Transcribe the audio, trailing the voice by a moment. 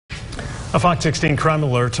A Fox 16 crime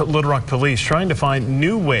alert to Little Rock Police trying to find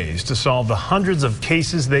new ways to solve the hundreds of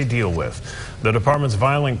cases they deal with. The department's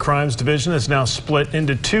Violent Crimes Division is now split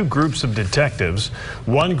into two groups of detectives.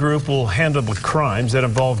 One group will handle the crimes that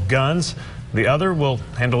involve guns. The other will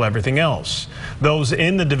handle everything else. Those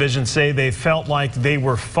in the division say they felt like they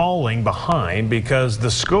were falling behind because the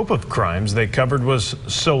scope of crimes they covered was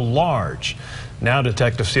so large. Now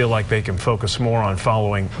detectives feel like they can focus more on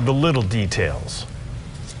following the little details.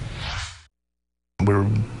 We were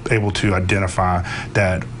able to identify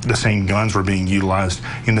that the same guns were being utilized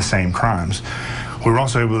in the same crimes. We were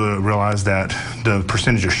also able to realize that the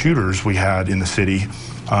percentage of shooters we had in the city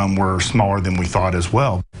were smaller than we thought as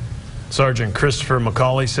well. Sergeant Christopher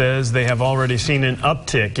McCauley says they have already seen an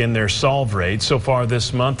uptick in their solve rate. So far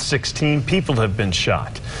this month, 16 people have been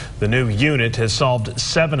shot. The new unit has solved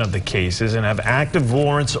 7 of the cases and have active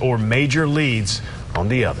warrants or major leads on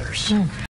the others.